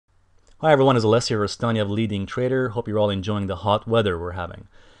Hi everyone, it's Alessio Rastani of Leading Trader. Hope you're all enjoying the hot weather we're having.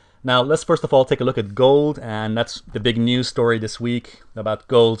 Now let's first of all take a look at gold, and that's the big news story this week about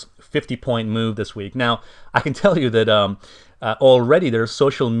gold's 50-point move this week. Now I can tell you that already there's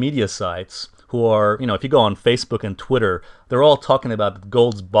social media sites who are, if you go on Facebook and Twitter, they're all talking about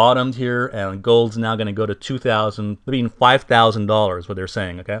gold's bottomed here and gold's now going to go to $5,000, what they're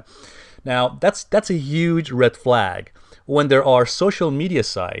saying, okay? Now that's a huge red flag when there are social media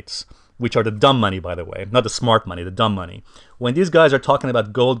sites, which are the dumb money, by the way, not the smart money, the dumb money. When these guys are talking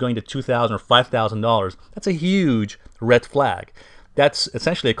about gold going to $2,000 or $5,000, that's a huge red flag. That's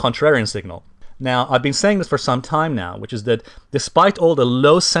essentially a contrarian signal. Now, I've been saying this for some time now, which is that despite all the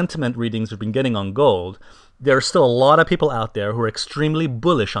low sentiment readings we've been getting on gold, there are still a lot of people out there who are extremely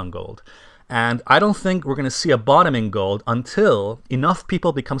bullish on gold. And I don't think we're going to see a bottom in gold until enough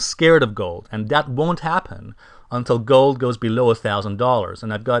people become scared of gold. And that won't happen until gold goes below $1,000.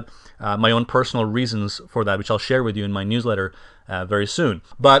 And I've got my own personal reasons for that, which I'll share with you in my newsletter very soon.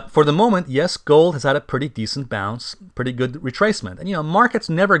 But for the moment, yes, gold has had a pretty decent bounce, pretty good retracement. And markets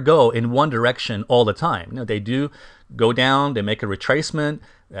never go in one direction all the time. They do go down, they make a retracement,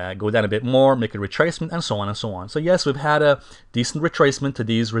 go down a bit more, make a retracement, and so on and so on. So yes, we've had a decent retracement to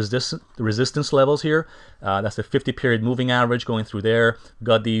these resistance levels here. That's the 50-period moving average going through there. We've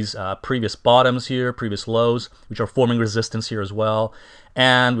got these previous bottoms here, previous lows, which are forming resistance here as well.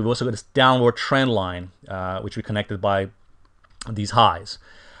 And we've also got this downward trend line, which we connected by these highs.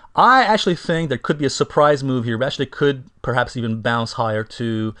 I actually think there could be a surprise move here. We actually could perhaps even bounce higher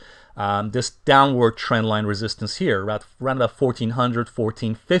to this downward trend line resistance here, around about 1400,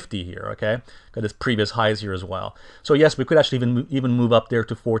 1450 here, okay? Got this previous highs here as well. So yes, we could actually even move up there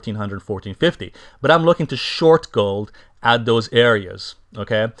to 1400, 1450. But I'm looking to short gold at those areas,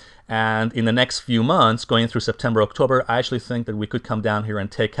 okay? And in the next few months, going through September, October, I actually think that we could come down here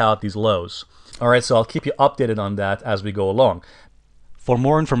and take out these lows. All right, so I'll keep you updated on that as we go along. For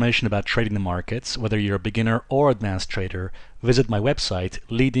more information about trading the markets, whether you're a beginner or advanced trader, visit my website,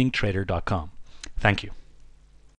 leadingtrader.com. Thank you.